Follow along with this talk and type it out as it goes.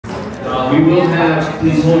We will have,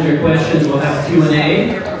 please hold your questions, we'll have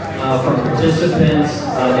Q&A from participants the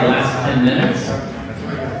last 10 minutes.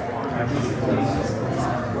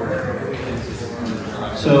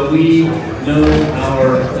 So we know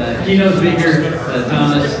our keynote speaker,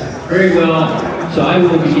 Tomasz, very well. So I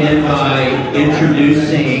will begin by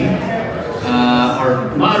introducing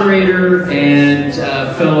our moderator and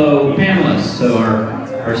fellow panelists. So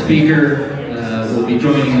our speaker will be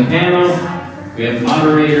joining the panel. We have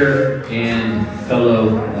moderator and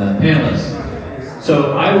fellow panelists.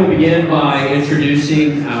 So I will begin by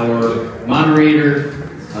introducing our moderator,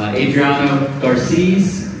 Adriano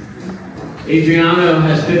Garcez. Adriano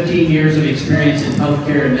has 15 years of experience in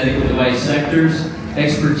healthcare and medical device sectors,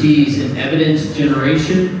 expertise in evidence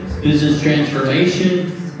generation, business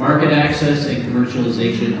transformation, market access, and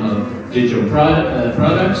commercialization of digital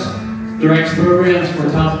products. Directs programs for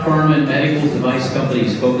top pharma and medical device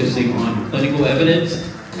companies focusing on clinical evidence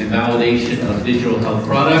and validation of digital health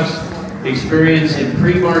products. Experience in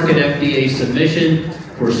pre-market FDA submission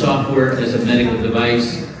for software as a medical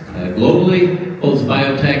device globally. Holds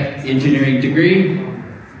biotech engineering degree.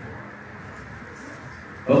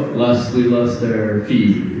 Oh, we lost our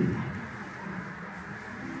feed.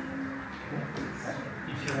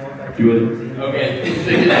 If you want, you would? Okay. If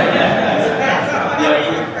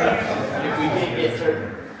we can get to,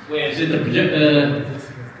 wait, is it the project?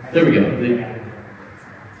 There we go.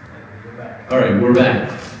 All right, we're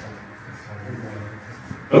back.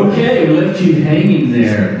 Okay, we left you hanging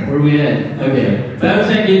there. Where are we at? Okay,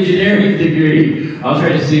 biotech engineering degree. I'll try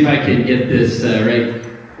to see if I can get this right.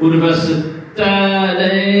 Universidade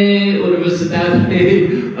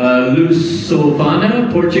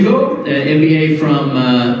Lusovana, Portugal. MBA from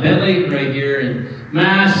Bentley, right here in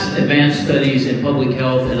Mass. Advanced Studies in Public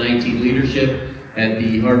Health and IT Leadership at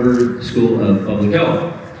the Harvard School of Public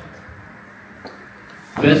Health.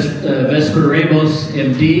 Vesper Ramos,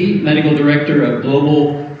 MD, Medical Director of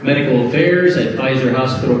Global Medical Affairs at Pfizer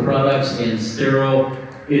Hospital Products and Sterile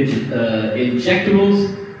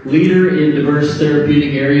Injectables. Leader in diverse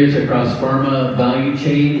therapeutic areas across pharma value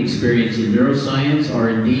chain, experience in neuroscience,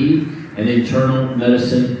 R&D, and internal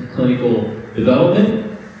medicine clinical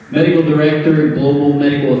development. Medical Director, Global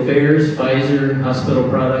Medical Affairs, Pfizer Hospital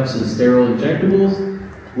Products and Sterile Injectables.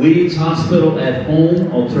 Leads Hospital at Home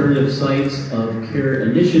Alternative Sites of Care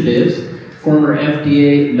Initiatives. Former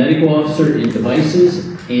FDA Medical Officer in Devices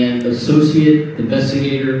and Associate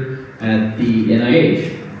Investigator at the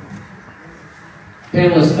NIH.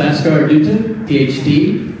 Panelist Bhaskar Dutta,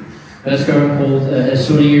 PhD. Bhaskar has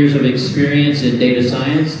 20 years of experience in data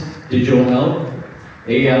science, digital health,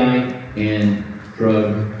 AI, and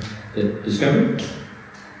drug discovery.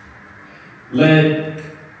 Led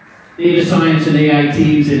data science and AI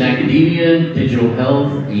teams in academia, digital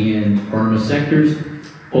health, and pharma sectors.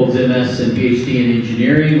 Holds MS and PhD in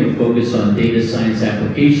engineering with focus on data science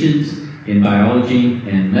applications in biology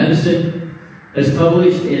and medicine. Has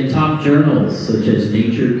published in top journals such as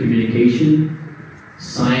Nature Communication,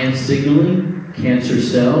 Science Signaling, Cancer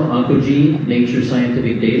Cell, Oncogene, Nature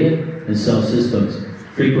Scientific Data, and Cell Systems.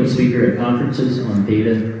 Frequent speaker at conferences on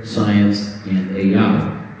data, science, and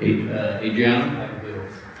AI. Adriano?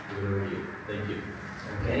 Thank you.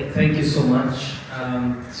 Okay, thank you so much.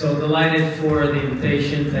 So delighted for the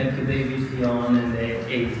invitation. Thank you, David, Fion, and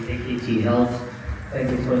AKT Health. Thank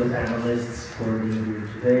you for the panelists for being here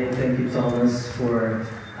today. Thank you, Thomas, for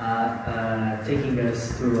taking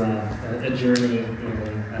us through a journey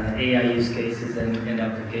in AI use cases and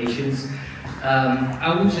applications.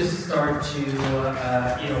 I will just start to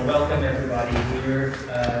welcome everybody here.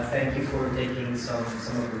 Thank you for taking some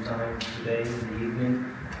of your time today in the evening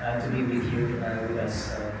to be with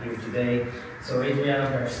us here today. So Adriano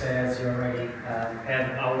Garcez, you already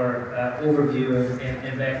had our overview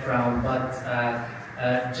and background, but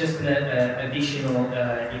just additional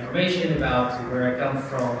information about where I come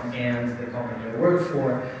from and the company I work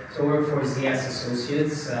for. So I work for ZS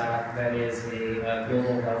Associates, that is a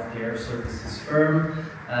global healthcare services firm,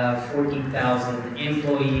 14,000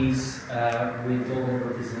 employees with global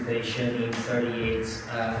representation in 38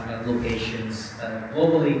 locations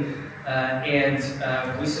globally. And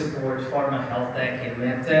we support pharma, health tech, and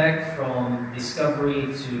med tech from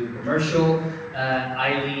discovery to commercial.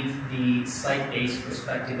 I lead the site-based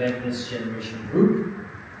prospective evidence generation group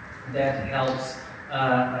that helps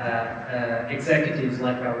executives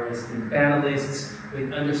like our esteemed panelists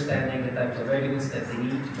with understanding the types of evidence that they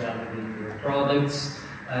need to validate their products,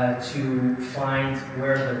 to find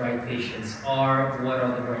where the right patients are, what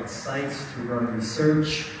are the right sites to run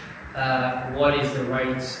research, what is the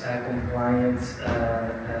right compliant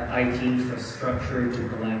IT infrastructure to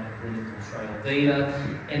collect clinical trial data,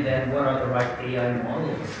 and then what are the right AI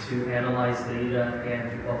models to analyze data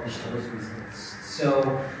and to publish those results.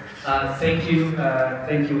 So thank you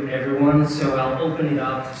everyone. So I'll open it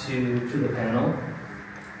up to the panel.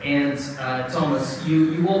 And Thomas,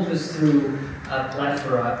 you walked us through a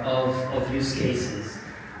plethora of use cases.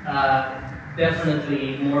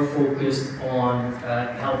 Definitely more focused on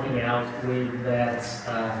helping out with that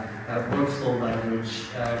workflow language,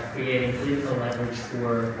 creating clinical language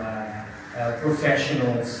for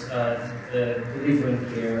professionals delivering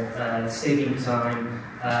care, saving time,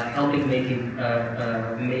 helping making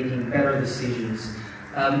better decisions.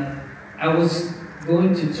 I was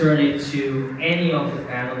going to turn it to any of the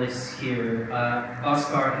panelists here.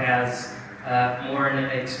 Bhaskar has more an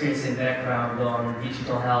experience and background on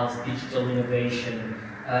digital health, digital innovation,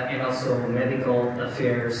 and also medical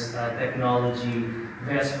affairs, technology.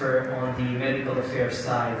 Vesper on the medical affairs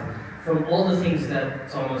side. From all the things that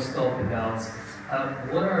Thomas talked about,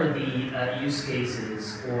 what are the use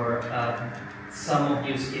cases or some of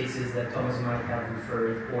use cases that Thomas might have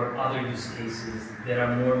referred, or other use cases that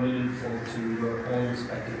are more meaningful to your own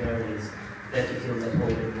respective areas that you feel that hold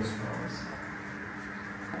the most promise?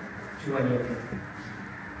 To any of them.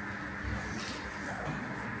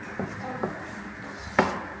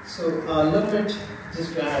 So let me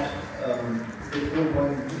just add, before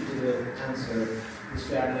going into the answer, just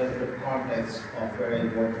to add a little bit of context of where I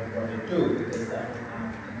work and what I do, because that will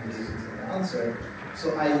have implications in the answer.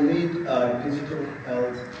 So I lead digital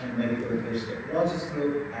health and medical affairs technologies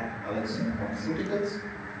group at Alexion Pharmaceuticals,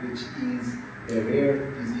 which is the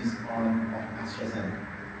rare disease arm of AstraZeneca.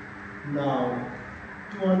 Now,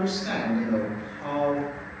 to understand,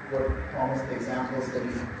 how the examples that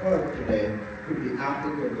we have heard today could be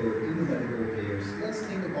applicable in the medical affairs, let's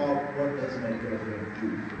think about what does medical affairs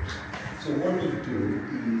do first. So what we do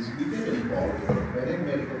is we get involved when a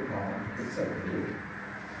medical product is approved,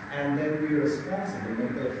 and then we are responsible,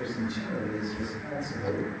 medical affairs in general is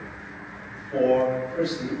responsible for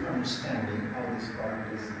firstly understanding how this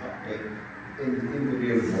product is uptake in the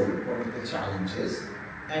real world, what are the challenges,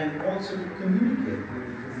 and also to communicate with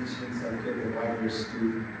the physicians and care providers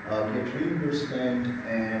to get reimbursement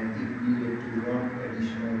and if needed to run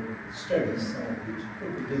additional studies, some of which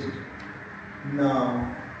could be digital.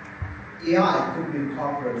 Now, AI could be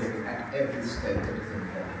incorporated at every step that is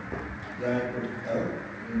important. AI could help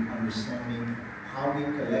in understanding how we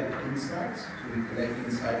collect insights. So we collect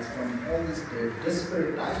insights from all these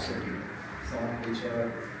disparate types of data, some of which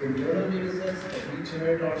are internal data sets that we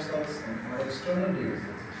generate ourselves and our external data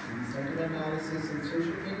sets. Sentiment analysis in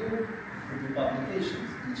social media could be publications.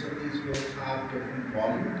 Each of these will have different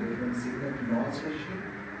volume, different signal to noise ratio,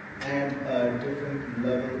 and a different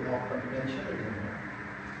level of confidentiality.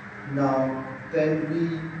 Now, then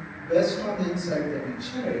we, based on the insight that we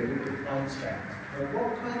generate, we define strategy. Now,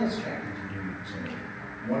 what kind of strategy do we generate?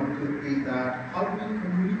 One could be that how do we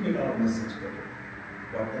communicate our message better?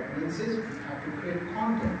 What that means is we have to create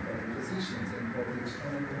content for the physicians and for the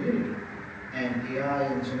external community. And AI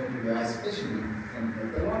and generative AI especially can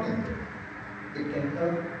help a lot in there. It can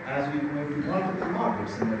help as we go into multiple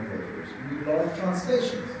markets in medical affairs. We need a lot of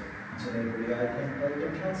translations. Generative AI can help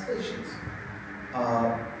in translations.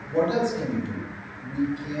 What else can we do? We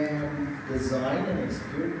can design and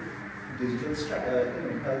execute digital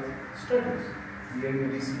health studies. We are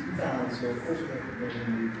in the DCT panel, so of course we have to go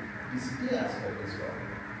in the DCT aspect as well.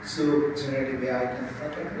 So generative AI can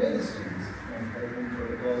help at various things. It can help in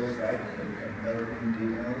protocols writing, it can help in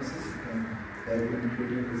data analysis, it can help in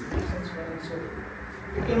creating research and so on and so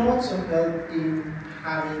forth. It can also help in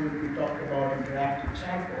having, we talked about interactive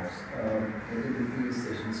chatbots in the previous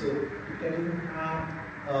session. So it can even have,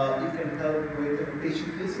 it can help with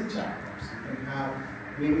patient-facing chatbots. It can have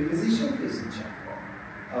maybe physician-facing chatbot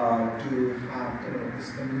to have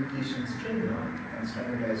this communication streamlined and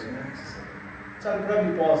standardized and accessible. So I'll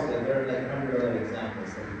probably pause there. There are like 100 other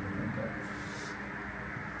examples that we can look at.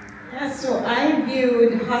 Yeah, so I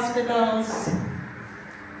viewed hospitals,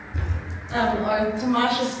 or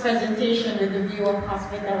Tomasz's presentation with the view of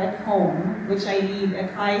hospital at home, which I lead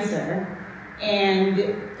at Pfizer. And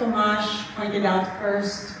Tomasz pointed out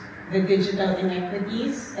first the digital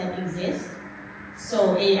inequities that exist.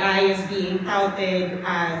 So AI is being touted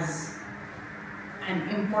as an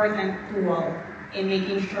important tool in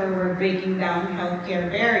making sure we're breaking down healthcare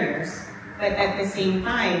barriers. But at the same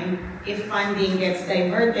time, if funding gets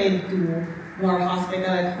diverted to more hospital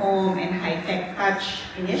at home and high-tech touch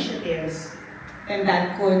initiatives, then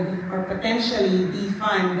that could or potentially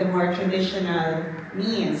defund the more traditional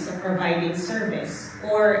means of providing service,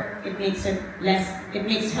 or it makes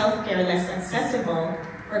healthcare less accessible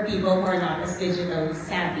for people who are not as digitally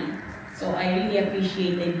savvy. So I really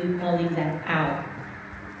appreciated you calling that out.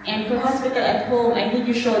 And for hospital at home, I think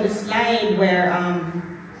you showed a slide where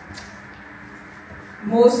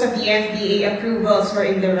most of the FDA approvals were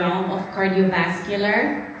in the realm of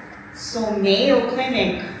cardiovascular. So Mayo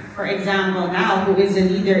Clinic, for example, now, who is a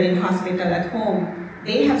leader in hospital at home,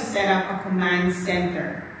 they have set up a command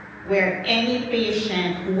center where any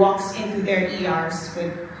patient who walks into their ERs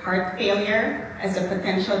with heart failure as a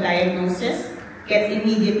potential diagnosis gets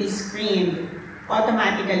immediately screened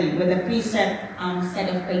automatically with a preset set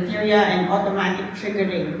of criteria and automatic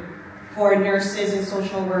triggering for nurses and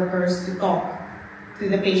social workers to talk to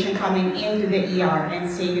the patient coming into the ER and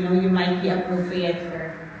say, you know, you might be appropriate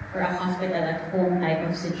for a hospital at home type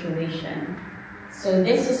of situation. So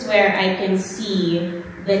this is where I can see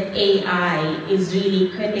that AI is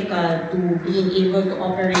really critical to being able to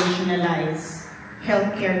operationalize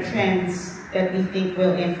healthcare trends that we think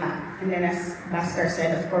will impact. And then as Bhaskar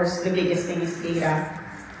said, of course, the biggest thing is data.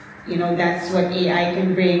 You know, that's what AI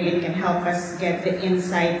can bring. It can help us get the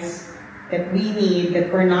insights that we need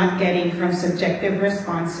that we're not getting from subjective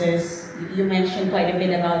responses. You mentioned quite a bit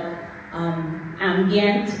about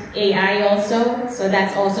ambient AI also. So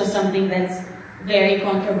that's also something that's very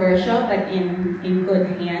controversial, but in good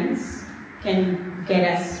hands can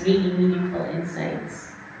get us really meaningful insights.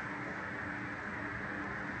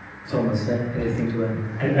 Thomas, anything to add?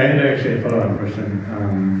 I had actually a follow-up question.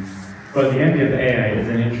 Well, the ambient AI is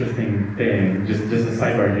an interesting thing. Just a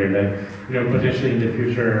sidebar here that, you know, potentially in the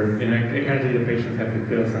future, you know, currently the patients have to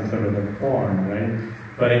fill some sort of a form, right?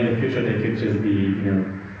 But in the future they could just be, you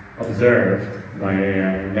know, observed by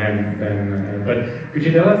AI. But could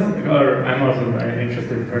you tell us, or I'm also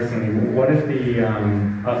interested personally, what is the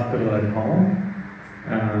hospital at home?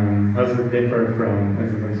 How does it differ from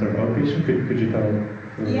some sort of outpatient? Could you tell?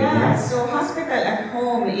 Yeah, so hospital at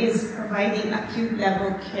home is providing acute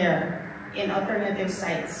level care in alternative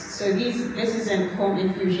sites. So this isn't home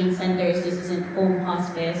infusion centers, this isn't home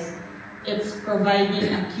hospice. It's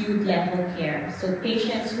providing acute level care. So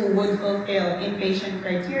patients who would fulfill inpatient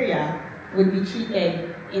criteria would be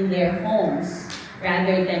treated in their homes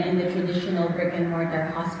rather than in the traditional brick and mortar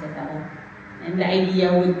hospital. And the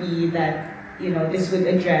idea would be that, you know, this would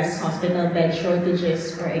address hospital bed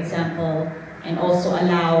shortages, for example, and also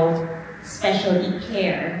allow specialty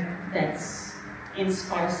care that's in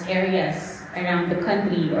sparse areas around the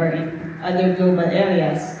country or in other global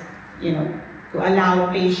areas, you know, to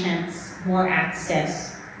allow patients more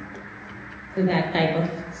access to that type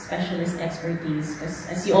of specialist expertise. Because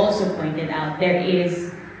as you also pointed out, there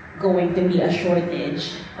is going to be a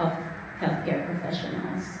shortage of healthcare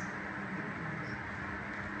professionals.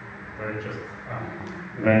 Very interesting.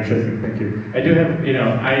 Very interesting, thank you. I do have, you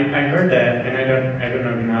know, I heard that, and I don't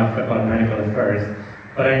know enough about medical affairs,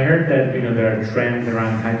 but I heard that, you know, there are trends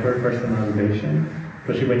around hyper-personalization,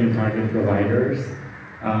 especially when you target providers.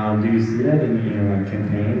 Do you see that in, you know, like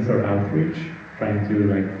campaigns or outreach, trying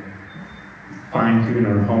to like fine-tune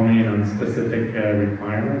or hone in on specific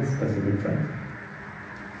requirements, specific trends?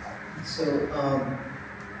 So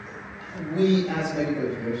we, as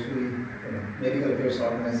medical affairs, medical affairs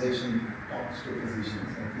organization talks to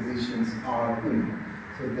physicians, and physicians are human.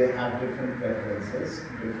 So they have different preferences,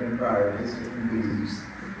 different priorities, different beliefs.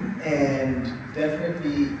 And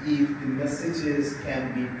definitely, if the messages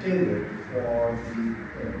can be tailored for the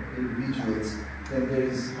individuals, then there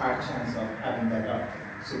is high chance of having that outcome.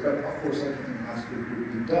 So, but of course, everything has to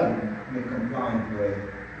be done in a compliant way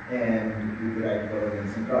and with the right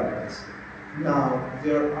governance and guidelines. Now,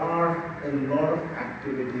 there are a lot of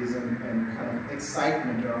activities and kind of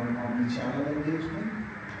excitement around omnichannel engagement.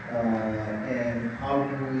 And how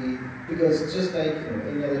do we, because just like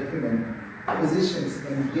any other human, physicians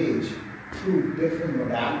engage through different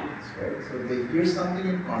modalities, right? So they hear something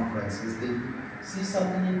in conferences, they see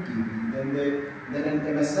something in TV, then an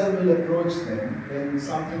MSL will approach them, then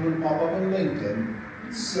something will pop up on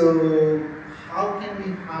LinkedIn. So how can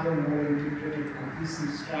we have a more integrated,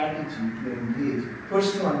 cohesive strategy to engage?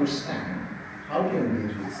 First, to understand how to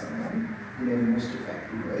engage with someone in a most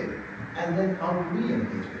effective way, and then how do we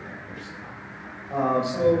engage with that person?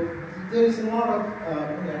 So there is a lot of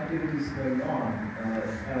activities going on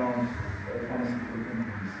around pharmaceutical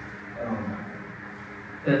companies around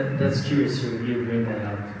that. That's curious you bring that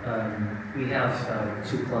up. We have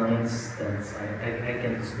two clients that I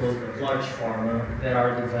can disclose, a large pharma that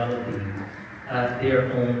are developing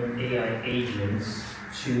their own AI agents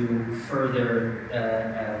to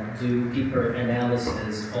further do deeper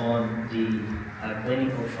analysis on the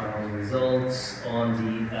clinical trial results, on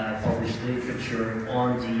the published literature,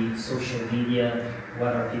 on the social media,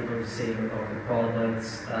 what are people saying about the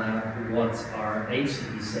products, what are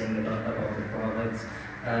HCPs saying about the products,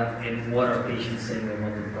 and what are patients saying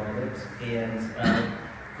about the product, and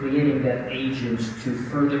creating that agent to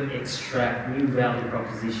further extract new value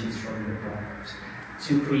propositions from the product,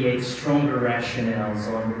 to create stronger rationales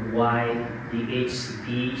on why the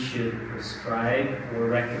HCP should prescribe or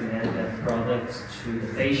recommend that product to the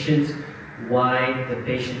patient, why the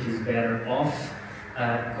patient is better off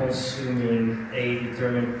consuming a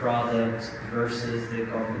determined product versus the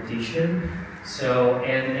competition. So,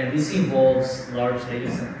 and this involves large data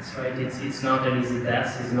sets, right? It's not an easy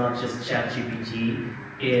task, it's not just ChatGPT,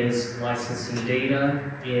 it's licensing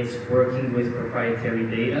data, it's working with proprietary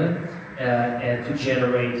data, and to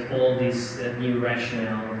generate all these new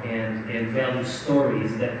rationale and value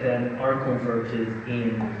stories that then are converted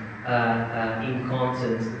in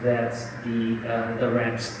content that the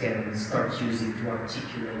reps can start using to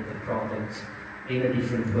articulate the product in a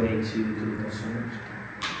different way to the consumers.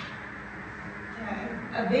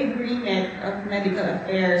 A big remit of medical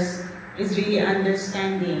affairs is really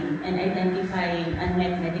understanding and identifying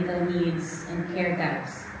unmet medical needs and care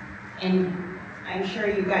gaps. And I'm sure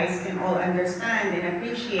you guys can all understand and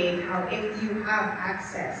appreciate how if you have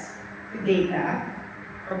access to data,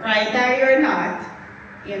 proprietary or not,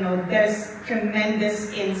 there's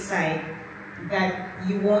tremendous insight that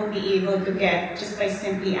you won't be able to get just by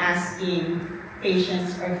simply asking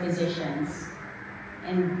patients or physicians.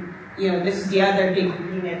 And this is the other big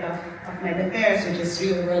remit of med affairs, which is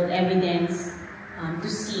real-world evidence to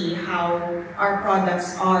see how our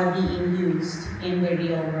products are being used in the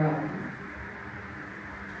real world.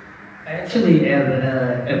 I actually add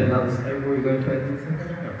another. Were you going to add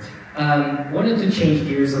something? Wanted to change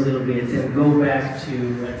gears a little bit and go back to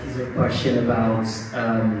Ati's question about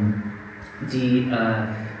the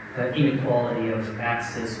inequality of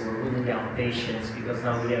access or ruling out patients, because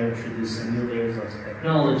now we are introducing new layers of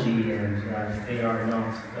technology and they are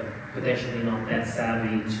not potentially not that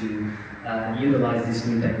savvy to utilize these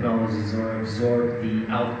new technologies or absorb the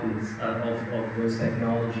outputs of those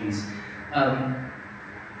technologies.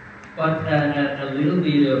 But a little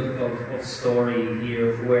bit of story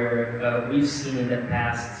here where we've seen in the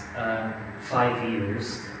past 5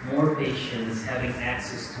 years more patients having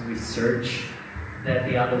access to research that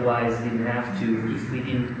they otherwise didn't have to if we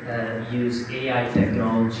didn't use AI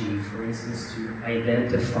technology, for instance, to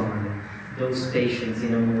identify those patients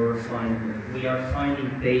in a more refined way. We are finding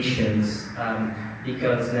patients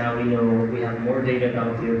because now we know we have more data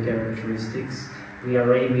about their characteristics. We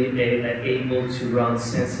are able to run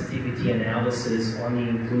sensitivity analysis on the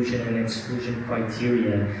inclusion and exclusion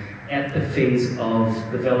criteria at the phase of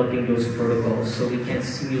developing those protocols, so we can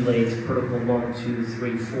simulate protocol 1, 2,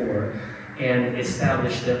 3, 4, and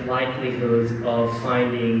establish the likelihood of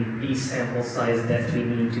finding the sample size that we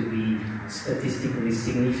need to be statistically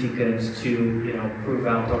significant to prove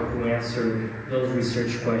out or to answer those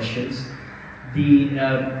research questions.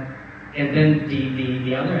 And then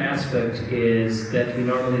the other aspect is that we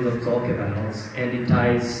normally don't talk about, and it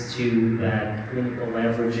ties to that clinical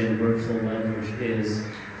leverage and workflow leverage, is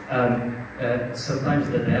sometimes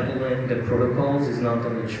the devil in the protocols is not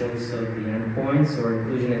on the choice of the endpoints or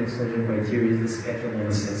inclusion and exclusion criteria, is the schedule of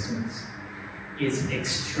assessments. It's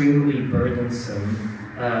extremely burdensome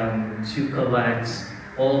to collect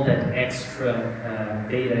all that extra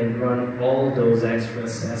data and run all those extra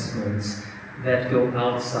assessments that go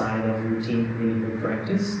outside of routine clinical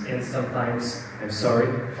practice, and sometimes,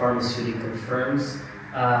 pharmaceutical firms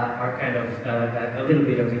are kind of a little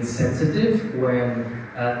bit of insensitive when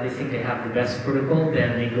they think they have the best protocol,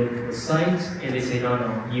 then they go to a site and they say,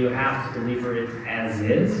 no, you have to deliver it as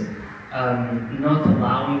is, not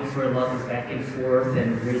allowing for a lot of back and forth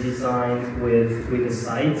and redesign with the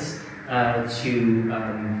sites to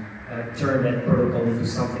turn that protocol into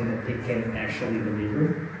something that they can actually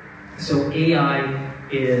deliver. So AI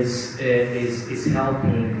is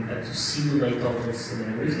helping to simulate all those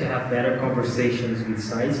scenarios, to have better conversations with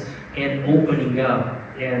sites, and opening up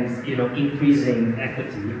and increasing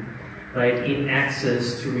equity, right, in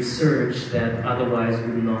access to research that otherwise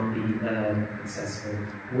would not be accessible.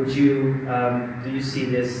 Would you do you see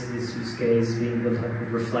this use case being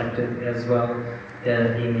reflected as well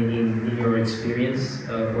in your experience,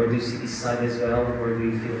 or do you see this side as well, or do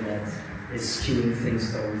you feel that it's skewing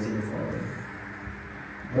things towards inequality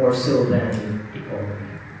more so than equality?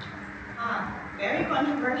 Very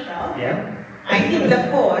controversial. Yeah. I think the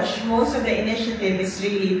push, most of the initiative is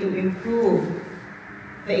really to improve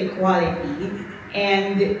the equality.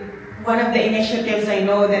 And one of the initiatives I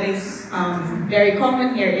know that is very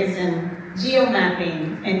common here is in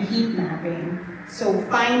geomapping and heat mapping. So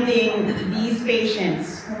finding these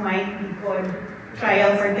patients who might be good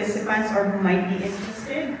trial participants or who might be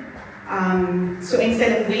interested. So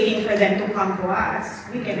instead of waiting for them to come to us,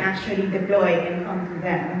 we can actually deploy and come to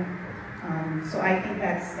them. So I think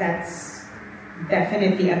that's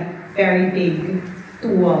definitely a very big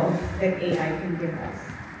tool that AI can give us.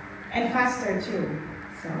 And faster too.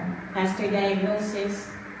 So faster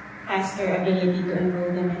diagnosis, faster ability to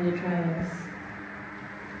enroll them in the trials.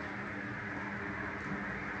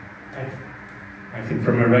 I think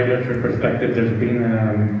from a regulatory perspective, there's been,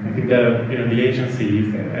 I think that the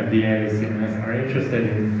agencies, FDA, CMS, are interested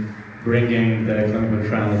in bringing the clinical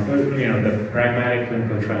trials, the pragmatic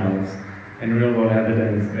clinical trials, and real-world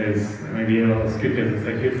evidence is maybe a little skewed because it's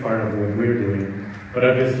a huge part of what we're doing. But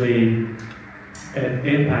obviously, it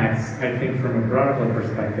impacts, I think, from a protocol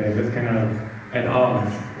perspective, it's kind of at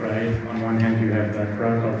odds, right? On one hand, you have the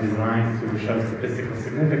protocol designed to show statistical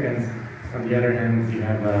significance. On the other hand, you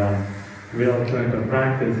have real clinical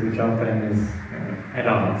practice, which often is at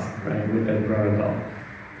odds, right, with that protocol.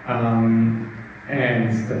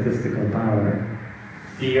 And statistical power.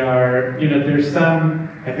 There's some,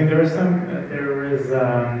 I think there is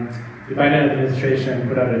the Biden administration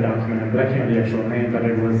put out a document, I'm blanking on the actual name, but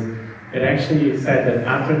it actually said that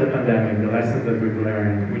after the pandemic, the lessons that we've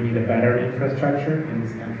learned, we need a better infrastructure in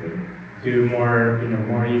this country to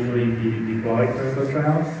more easily deploy clinical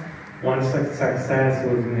trials. One success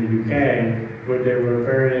was in the UK, where they were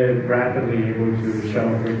very rapidly able to show,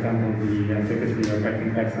 for example, the efficacy of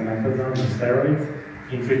dexamethasone and steroids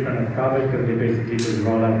in treatment of COVID, because they basically just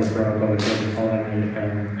roll out the protocol across the whole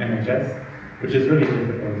NHS, which is really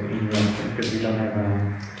difficult in the US because we don't have a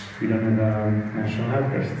national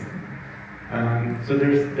healthcare system. So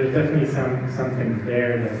there's definitely something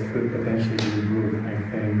there that could potentially be improved, I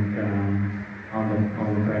think, on the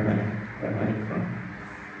pragmatic front.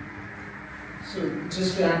 So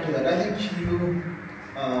just to add to that, I think you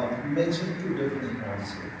mentioned two different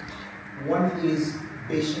points here. One is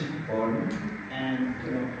patient burden and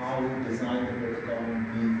how we design the protocol and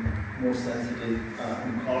be more sensitive,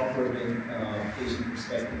 incorporating patient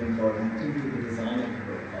perspective and burden into the design of the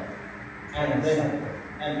protocol.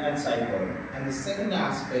 And site burden. And the second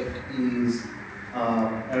aspect is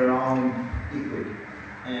around equity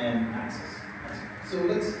and access. So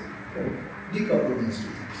let's decouple these two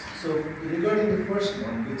things. So regarding the first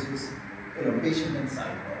one, which is patient and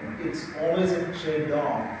site burden, it's always a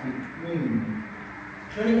trade-off between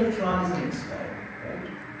clinical trials and experiment, right?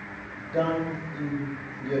 Done in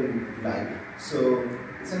real life. So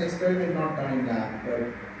it's an experiment not done in lab, but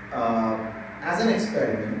as an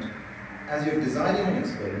experiment, as you're designing an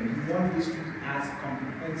experiment, you want this to be as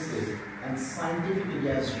comprehensive and scientifically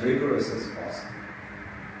as rigorous as possible.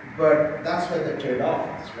 But that's where the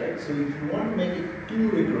trade-off is, right? So if you want to make it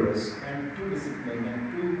too rigorous and too disciplined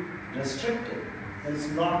and too restrictive, then it's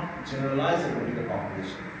not generalizable to the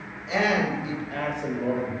population. And it adds a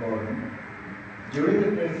lot of burden during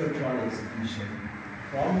the clinical trial execution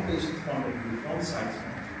from the patient's point of view, from site's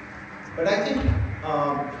point of view. But I think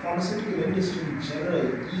pharmaceutical industry in general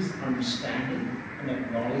is understanding and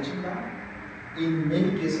acknowledging that. In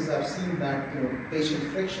many cases, I've seen that patient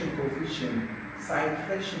friction coefficient, site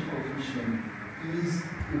friction coefficient is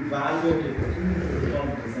evaluated in the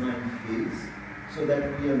protocol design phase, so that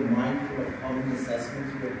we are mindful of how many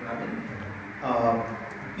assessments we are having.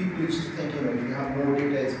 People used to think, if you have more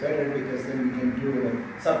data, it's better because then we can do a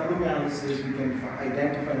subgroup analysis, we can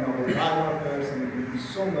identify novel biomarkers, and we can do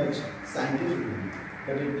so much scientifically,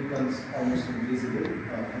 but it becomes almost invisible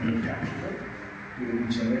and impractical to really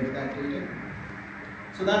generate that data.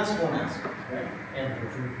 So that's one aspect, right? And the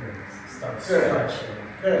recruitment starts stretching.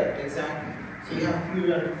 Correct, exactly. So you have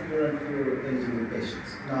fewer and fewer eligible patients.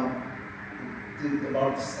 Now,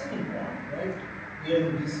 about the second one, right? We are in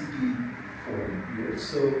the DCT for years.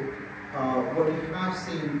 So what we have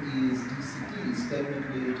seen is DCTs,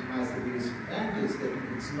 technically it has the biggest advantage that if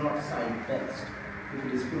it's not site-based, if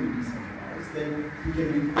it is fully decentralized, then you can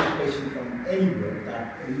recruit patients from anywhere,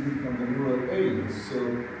 even from the rural areas. So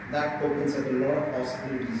that opens up a lot of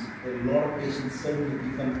possibilities. A lot of patients suddenly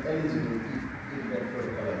become eligible if that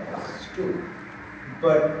protocol allows too.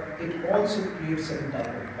 But it also creates a certain type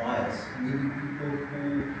of bias. Maybe people who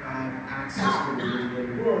have access to the digital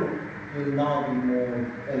world will now be more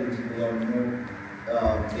eligible or more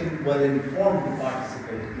well-informed to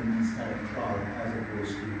participate in these kind of trials as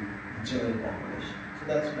opposed to the general population. So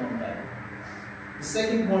that's one type. The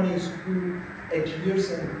second one is who adheres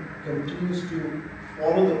and continues to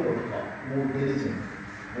follow the protocol more diligently.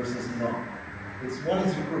 versus not. One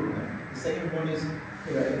is recruitment. The second one is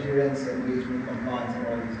adherence, engagement, compliance, and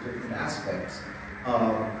all these different aspects.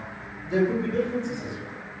 There could be differences as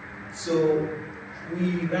well. So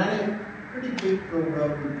we ran a pretty big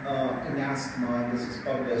program in asthma, and this is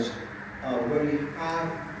published, where we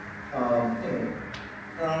have around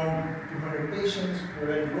 200 patients who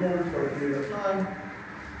were enrolled for a period of time,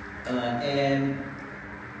 and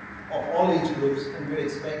of all age groups, and we're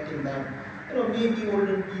expecting that maybe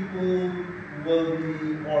older people will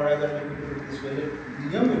be, or rather let me put it this way, the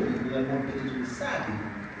younger people are more digitally savvy,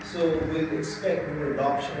 so we'll expect more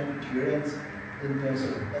adoption and adherence in terms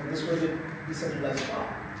of, and this was a decentralized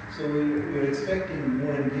trial. So we're expecting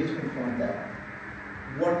more engagement from that.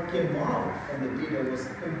 What came out from the data was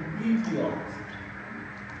completely opposite.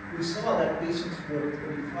 We saw that patients who were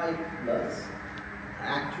 35 plus are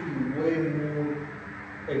actually way more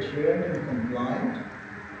adherent and compliant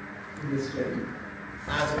in this study,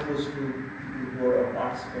 as opposed to people who are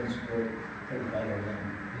participants who are 35 or younger.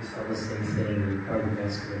 We saw the same thing in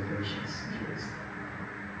cardiovascular patients.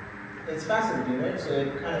 It's fascinating, right? So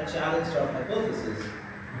it kind of challenged our hypothesis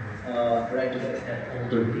right away. That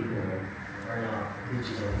older people are not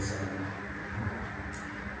digitally savvy.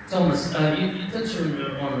 Thomas, you touched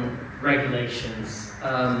on regulations.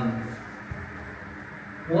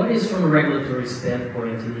 What is, from a regulatory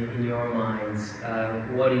standpoint, in your minds,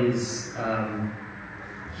 what is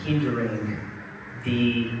hindering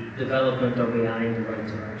the development of AI in the right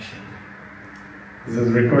direction? This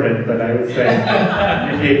is recorded, but I would say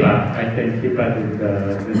HIPAA. I think HIPAA did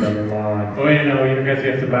a lot. Oh, you guys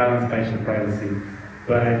have to balance patient privacy.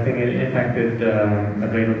 But I think it impacted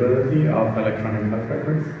availability of electronic health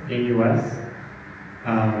records in US.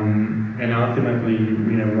 And ultimately,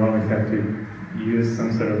 we always have to use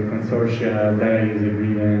some sort of consortia, data use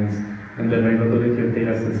agreements, and the availability of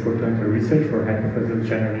data sets for clinical research for hypothesis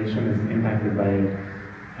generation is impacted by it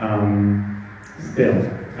still.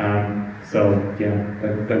 So yeah,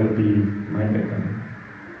 that would be my take on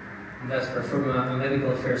it. Vesper, from a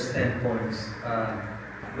medical affairs standpoint,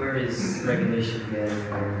 where is regulation getting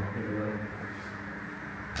in the way?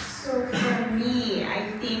 So for me,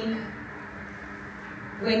 I think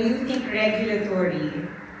when you think regulatory,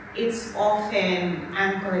 it's often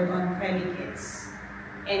anchored on predicates.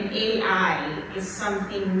 And AI is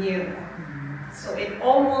something new. So it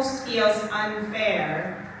almost feels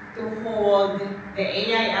unfair to hold the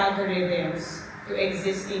AI algorithms to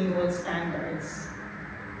existing gold standards.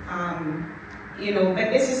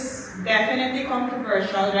 But this is definitely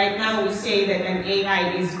controversial. Right now we say that an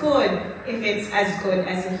AI is good if it's as good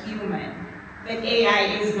as a human. But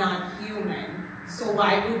AI is not human. So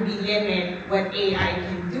why would we limit what AI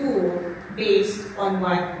can do based on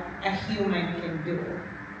what a human can do?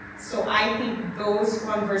 So I think those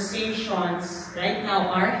conversations right now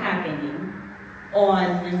are happening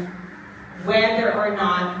on whether or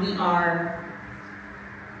not we are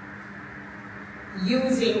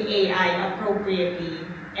using AI appropriately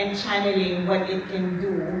and channeling what it can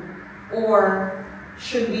do, or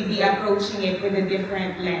should we be approaching it with a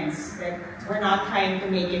different lens, that we're not trying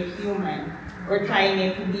to make it human, we're trying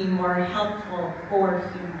it to be more helpful for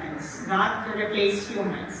humans, not to replace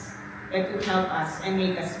humans, but to help us and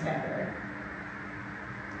make us better.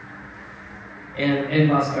 And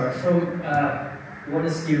Bhaskar, from what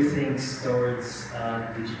is your things towards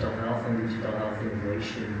digital health and digital health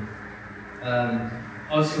innovation?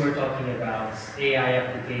 Also, we're talking about AI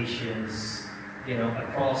applications,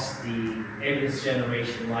 across the evidence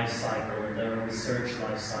generation life cycle, the research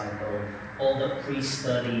life cycle, all the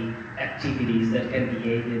pre-study activities that can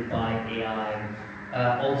be aided by AI,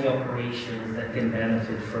 all the operations that can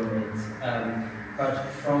benefit from it. But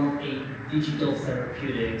from a digital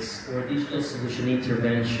therapeutics or digital solution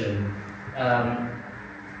intervention,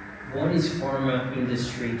 what is pharma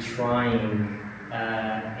industry trying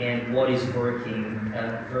and what is working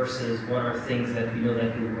versus what are things that we know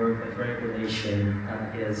that will work, but regulation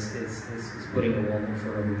is putting a wall in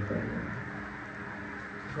front of it right now.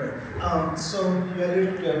 Right. So you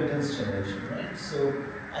alluded to evidence generation, right? So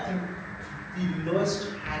I think the lowest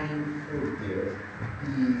hanging fruit there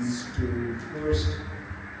is to first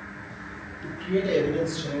create an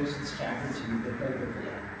evidence generation strategy that help with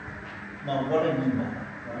AI. Now, what I mean by that,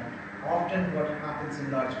 right? Often what happens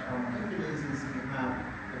in large pharma companies is you have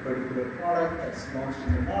a particular product that's launched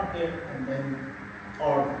in the market and then,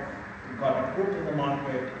 or got approved in the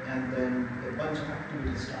market, and then a bunch of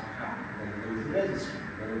activities start happening. Whether there is a registry,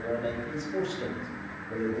 whether there are like sports studies,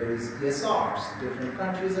 whether there is ESRs, different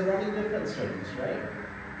countries are running different studies, right?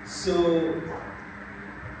 So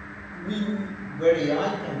where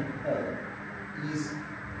AI can help is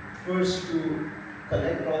first to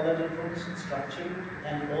collect all that information, structure it,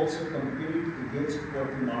 and also compare it against what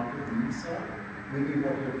the market needs are, maybe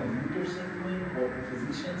what your computers are doing, what the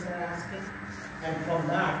physicians are asking, and from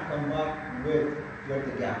that come back with what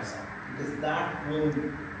the gaps are, because that will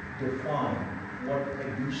define what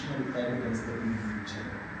additional evidence that we need to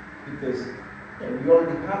generate. Because we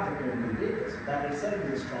already have the clinical data, so that itself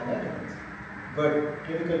is strong evidence. But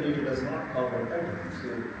clinical data does not cover everything, so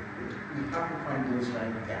we have to find those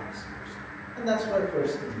right gaps first. And that's why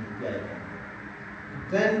first the API can do.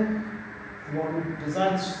 Then you want to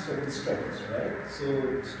design certain studies, right?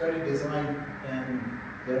 So study design, and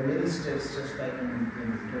there are many steps just like in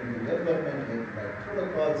clinical development, like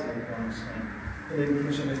protocols, you have to understand the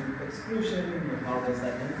inclusion and exclusion, how does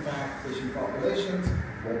that impact patient populations,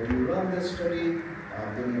 where do you run this study,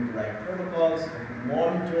 then you have to write protocols, you have to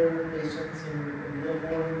monitor patients in real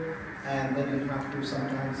world, and then you have to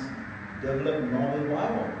sometimes develop novel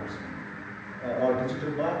biomarkers or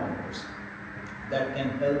digital biomarkers that can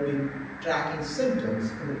help in tracking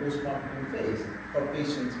symptoms in the postmortem phase for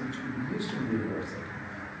patients which could be used in real world setting.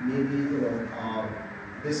 Maybe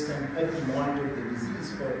this can help to monitor the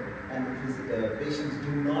disease and the patients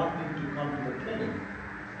do not need to come to the clinic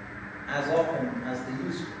as often as they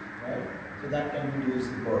used to, right? So that can reduce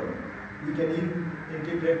the burden. We can even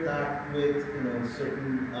integrate that with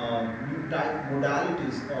certain new type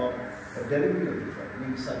modalities of delivery of the drug,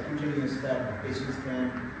 maybe subcutaneous that patients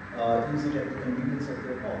can use it at the convenience of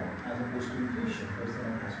their home as opposed to infusion, where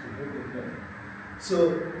someone has to go to the clinic.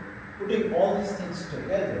 So putting all these things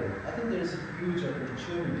together, I think there is a huge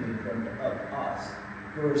opportunity in front of us.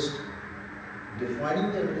 First,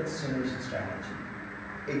 defining the evidence generation strategy,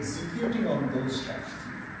 executing on those strategies,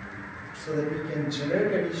 so that we can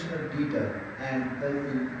generate additional data and help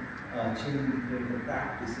in changing the clinical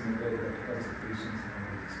practice in a way that helps the patients and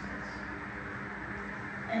the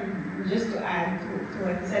And just to add to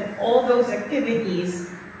what you said, all those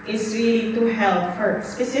activities is really to help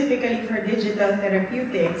specifically for digital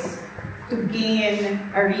therapeutics to gain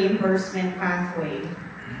a reimbursement pathway.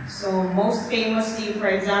 So most famously, for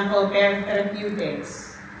example, Pear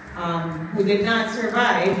Therapeutics, who did not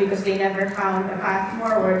survive because they never found a path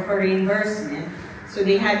forward for reimbursement. So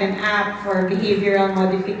they had an app for behavioral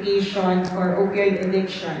modification for opioid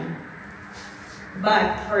addiction.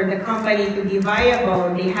 But for the company to be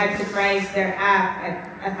viable, they had to price their app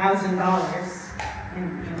at $1,000.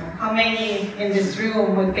 And how many in this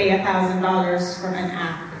room would pay $1,000 for an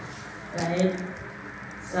app, right?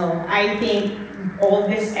 So I think all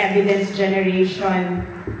this evidence generation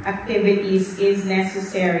activities is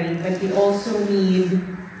necessary, but we also need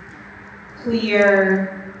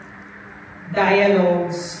clear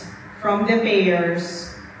dialogues from the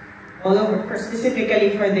payers all over,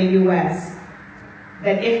 specifically for the US,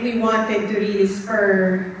 that if we wanted to really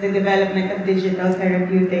spur the development of digital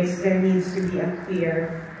therapeutics, there needs to be a clear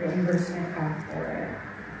reimbursement path for it.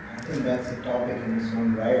 I think that's a topic in its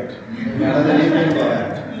own right. Another evening for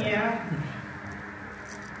that. Yeah.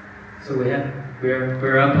 So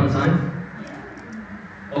we're up on time?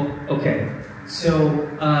 Yeah. Oh, okay. So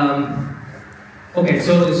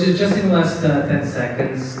just in the last 10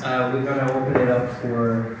 seconds, we're gonna open it up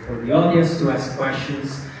for the audience to ask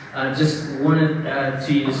questions. Just wanted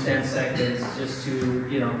to use 10 seconds just to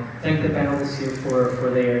thank the panelists here for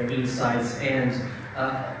their insights, and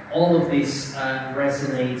all of this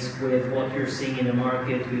resonates with what you're seeing in the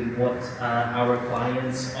market, with what our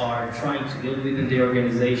clients are trying to build within the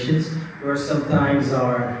organizations, where sometimes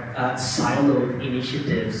are siloed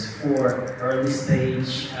initiatives for early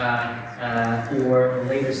stage or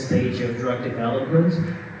later stage of drug development,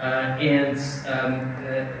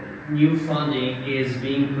 new funding is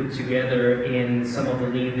being put together in some of the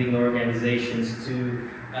leading organizations to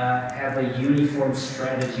have a uniform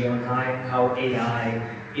strategy on how AI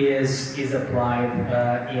is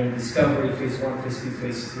applied in discovery, phase 1, phase 2,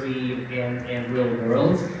 phase 3, and real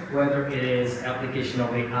world, whether it is application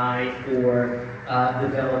of AI or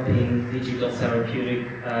developing digital therapeutic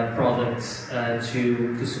products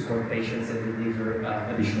to support patients and deliver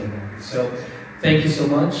additional value. So thank you so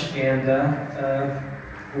much, and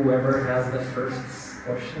whoever has the first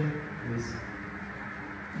question, please.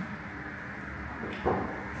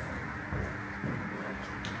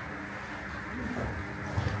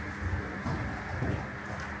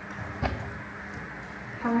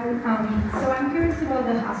 Hi, so I'm curious about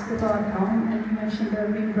the hospital at home, and you mentioned the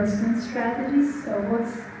reimbursement strategies. So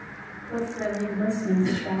what's the reimbursement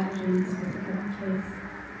strategy in this particular case?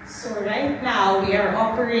 So right now we are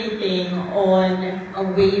operating on a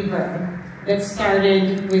waiver that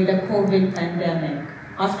started with the COVID pandemic.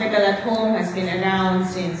 Hospital at home has been around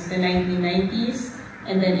since the 1990s,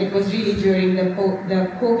 And then it was really during the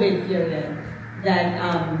COVID period that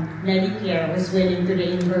Medicare was willing to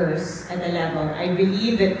reimburse at a level. I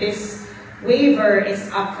believe that this waiver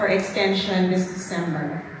is up for extension this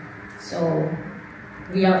December. So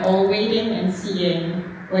we are all waiting and seeing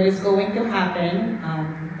what is going to happen.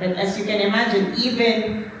 But as you can imagine,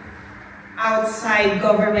 even outside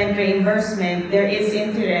government reimbursement, there is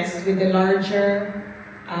interest with the larger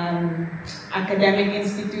academic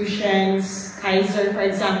institutions. Pfizer, for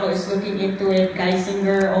example, is looking into it.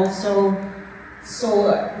 Geisinger also.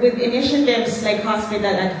 So with initiatives like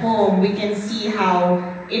Hospital at Home, we can see how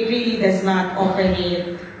it really does not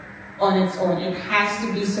operate on its own. It has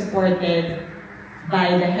to be supported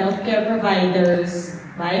by the healthcare providers,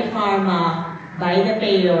 by pharma, by the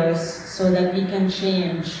payers, so that we can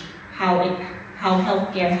change how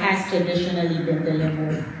healthcare has traditionally been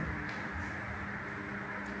delivered.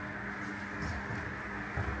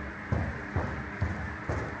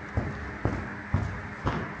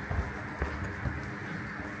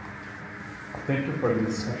 Thank you for the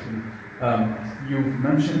discussion. You've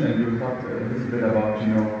mentioned and you talked a little bit about,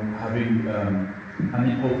 having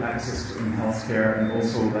unequal access in healthcare and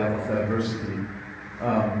also lack of diversity.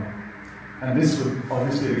 And this would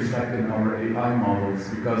obviously reflect in our AI models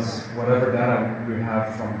because whatever data we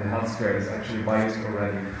have from the healthcare is actually biased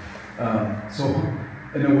already. So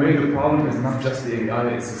in a way, the problem is not just the AI,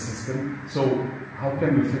 it's the system. So how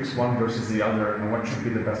can we fix one versus the other, and what should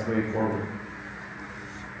be the best way forward?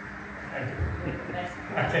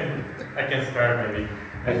 I can start maybe.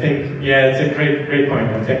 I think, yeah, it's a great point.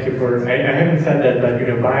 And thank you for, I haven't said that,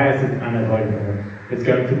 but bias is unavoidable. It's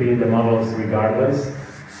going to be in the models regardless.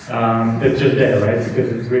 It's just there, right?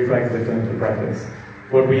 Because it reflects the clinical practice.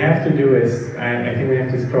 What we have to do is, I think we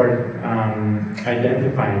have to start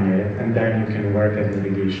identifying it, and then you can work at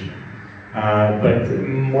mitigation. But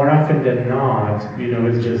more often than not,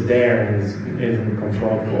 it's just there and isn't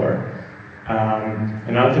controlled for.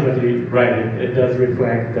 And ultimately, right, it does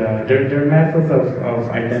reflect, there are methods of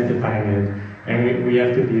identifying it, and we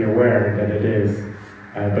have to be aware that it is.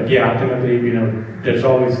 But yeah, ultimately, there's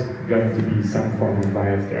always going to be some form of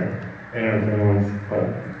bias there. I don't know if anyone wants to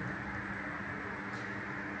follow.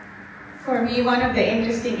 For me, one of the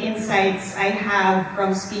interesting insights I have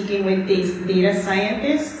from speaking with data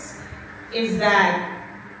scientists is that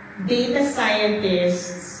data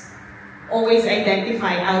scientists always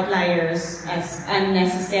identify outliers as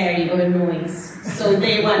unnecessary or noise. So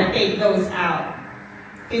they want to take those out.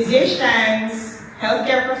 Physicians,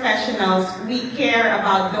 healthcare professionals, we care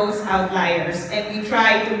about those outliers and we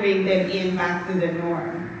try to bring them in back to the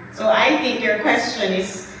norm. So I think your question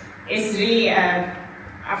is really a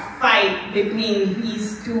fight between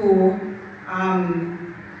these two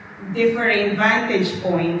differing vantage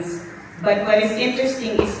points. But what is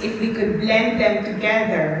interesting is if we could blend them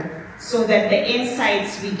together so that the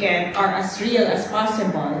insights we get are as real as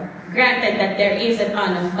possible. Granted that there is a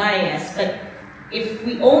ton of bias, but if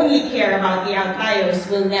we only care about the outliers,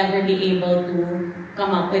 we'll never be able to come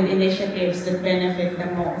up with initiatives that benefit the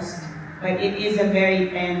most. But it is a very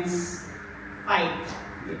tense fight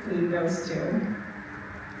between those two.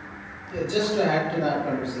 Yeah, just to add to that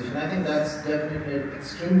conversation, I think that's definitely an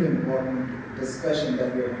extremely important discussion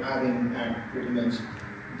that we're having at pretty much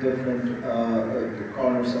different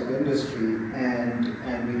corners of the industry, and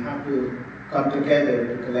we have to come together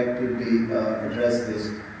to collectively address this.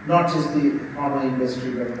 Not just the pharma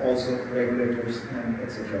industry, but also regulators and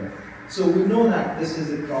etc. So we know that this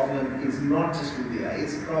is a problem, it's not just with AI,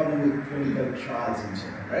 it's a problem with clinical trials in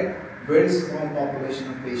general, right? Very small population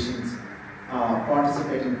of patients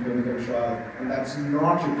participate in clinical trial, and that's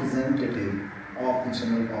not representative of the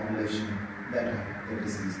general population that have the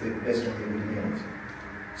disease, the best of the epidemiology.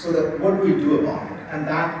 So that what we do about it, and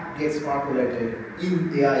that gets populated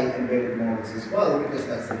in AI embedded models as well, because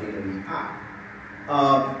that's the data we have.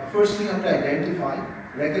 First we have to identify,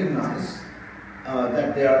 recognize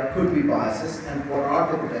that there could be biases and what are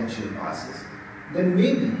the potential biases. Then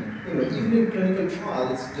maybe, even in clinical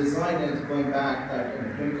trial, it's designed, and it's going back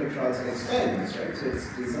that clinical trials are experiments, right? So it's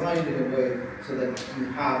designed in a way so that you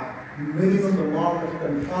have minimum amount of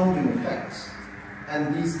confounding effects.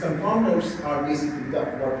 And these confounders are basically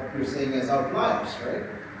what you're saying as outliers, right?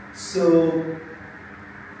 So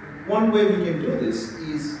one way we can do this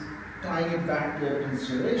is tying it back to evidence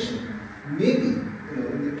generation. Maybe,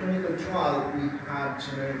 in the clinical trial, we have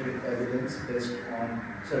generated evidence based on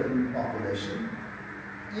certain population.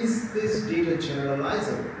 Is this data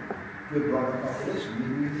generalizable to a broader population?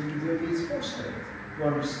 Maybe we need to do a phase 4 study to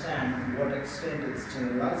understand to what extent it's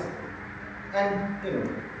generalizable. And,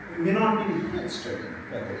 we may not need a huge study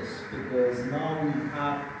like this, because now we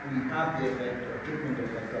have the effect or treatment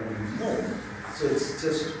effect already known. So it's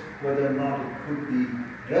just whether or not it could be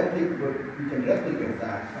we can replicate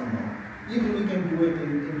that or not. Even we can do it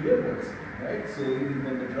in real world, right? So even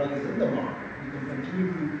when the drug is in the market, we can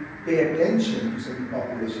continue to pay attention to certain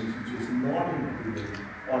populations which is not included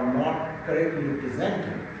or not correctly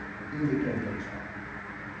represented in the clinical trial.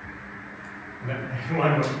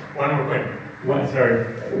 One more quick.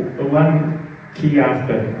 One key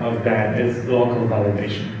aspect of that is local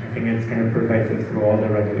validation. I think it's kind of pervasive through all the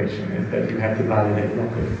regulation, is that you have to validate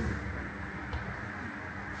locally.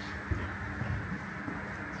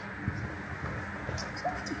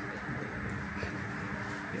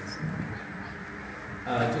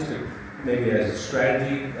 Maybe as a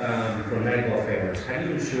strategy for medical affairs, how do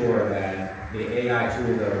you ensure that the AI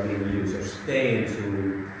tools that are being used are staying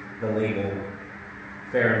to the label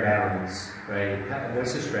fair and balanced, right?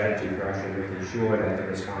 What's the strategy for actually making sure that the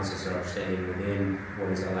responses are staying within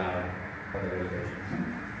what is allowed by the regulation?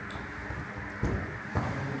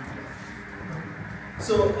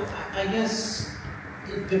 So I guess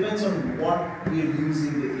it depends on what we are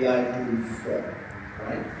using the AI tool for,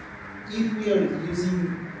 right? If we are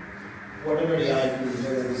using whatever AI tool,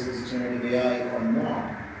 whether this is generative AI or not,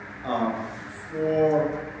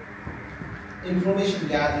 for information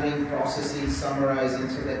gathering, processing, summarizing,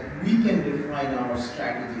 so that we can define our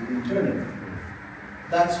strategy internally.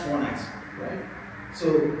 That's one aspect, right?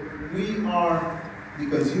 So we are the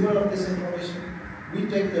consumer of this information. We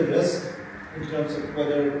take the risk in terms of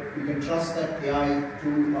whether we can trust that AI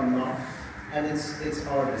tool or not, and it's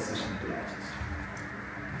our decision to digest.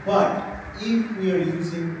 But if we are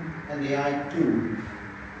using an AI tool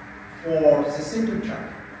for, say, symptom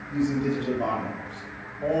tracking using digital biomarkers,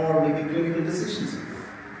 or maybe clinical decision support,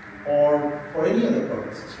 or for any other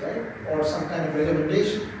purposes, right? Or some kind of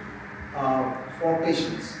recommendation for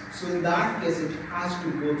patients. So in that case, it has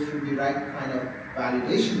to go through the right kind of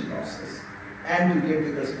validation process and to get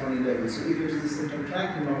the corresponding level. So if it is a symptom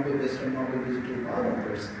tracking model based on novel digital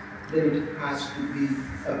biomarkers, then it has to be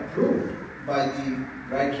approved by the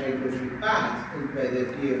right regulatory path, by the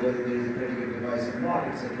FDA, whether there is a predicate device or not,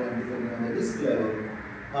 etc., depending on the risk level.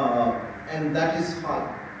 And that is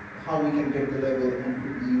how we can get the level and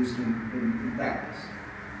could be used in practice.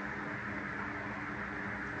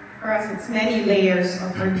 For us, it's many layers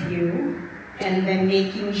of review, and then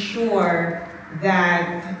making sure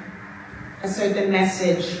that a certain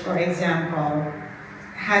message, for example,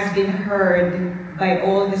 has been heard by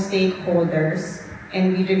all the stakeholders,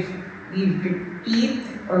 and we repeat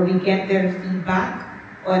or we get their feedback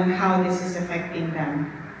on how this is affecting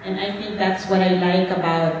them. And I think that's what I like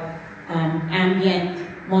about ambient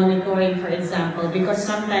monitoring, for example, because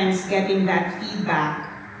sometimes getting that feedback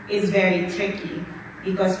is very tricky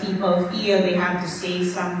because people feel they have to say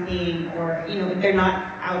something, or they're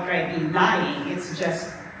not outrightly lying, it's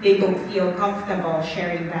just they don't feel comfortable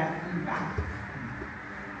sharing that feedback.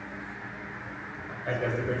 I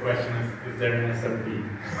guess the good question is there an SOP?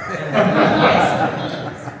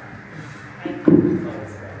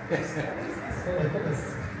 Yes.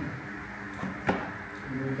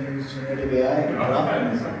 You can use generative AI.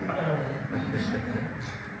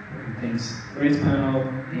 Thanks. Great panel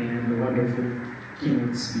and a wonderful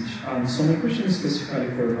keynote speech. So my question is specifically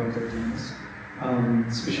for Dr. Tomasz,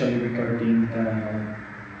 especially regarding the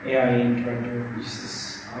AI indicator, which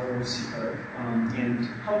is ROC curve, and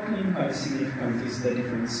how significant is the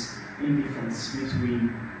difference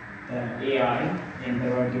between the AI and the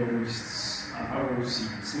radiologist's ROC,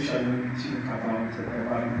 especially when we think about the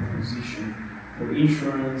value proposition for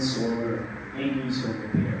insurance or any sort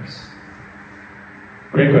of payers?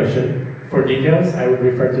 Great question. For details, I would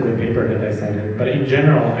refer to the paper that I cited. But in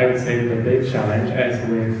general, I would say the big challenge, as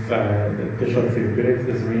with the digital therapeutics,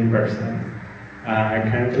 is reimbursement.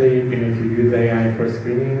 Currently, if you use AI for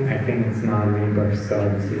screening, I think it's not reimbursed, so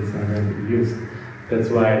obviously it's not going to be used. That's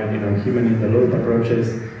why human-in-the-loop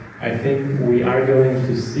approaches. I think we are going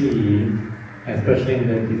to see, especially in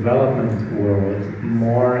the development world,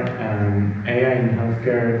 more AI in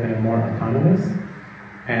healthcare and more autonomous,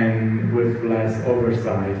 and with less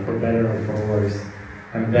oversight, for better or for worse.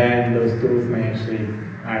 And then those tools may actually,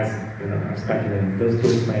 as I'm speculating, those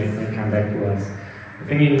tools may come back to us. I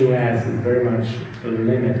think in the US it's very much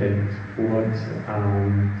limited what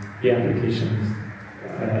the applications,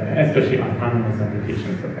 especially autonomous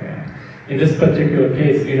applications of AI. In this particular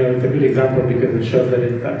case, it's a good example because it shows that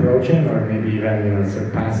it's approaching or maybe even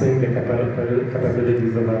surpassing the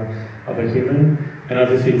capabilities of a human. And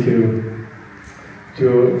obviously to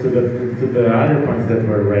the other points that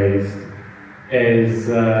were raised, is,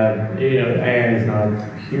 AI is not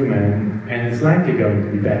human, and it's likely going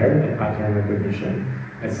to be better at pattern recognition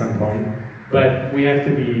at some point. But we have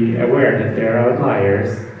to be aware that there are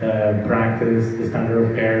outliers. Practice, the standard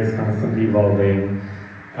of care is constantly evolving.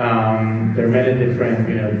 There are many different,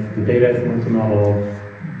 the data is multimodal.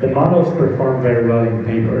 The models perform very well in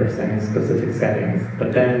papers and in specific settings,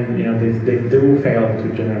 but then, they do fail to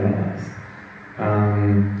generalize.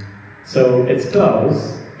 So it's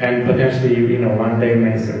close, and potentially, one day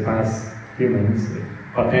may surpass humans,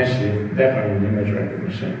 potentially, definitely in image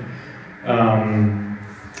recognition.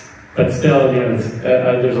 But still,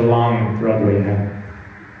 there's a long roadway ahead.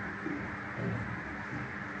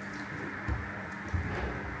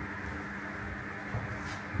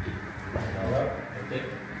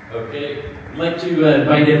 Okay, I'd like to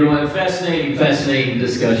invite everyone. Fascinating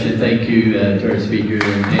discussion. Thank you to our speaker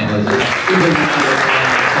and panelists.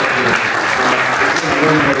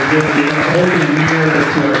 We're holding a mirror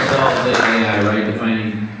to ourselves at AI, right?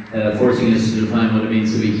 Defining, forcing us to define what it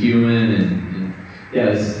means to be human, and yeah,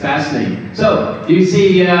 it's fascinating. So, do you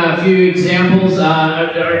see a few examples? Our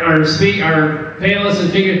panelists and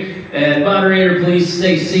speakers. Moderator, please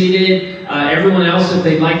stay seated. Everyone else, if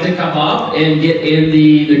they'd like to come up and get in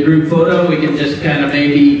the group photo, we can just kind of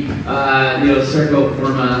maybe circle,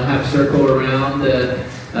 form a half circle around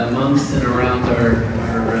amongst and around our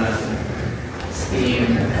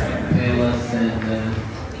esteemed panelists and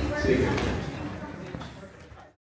speakers.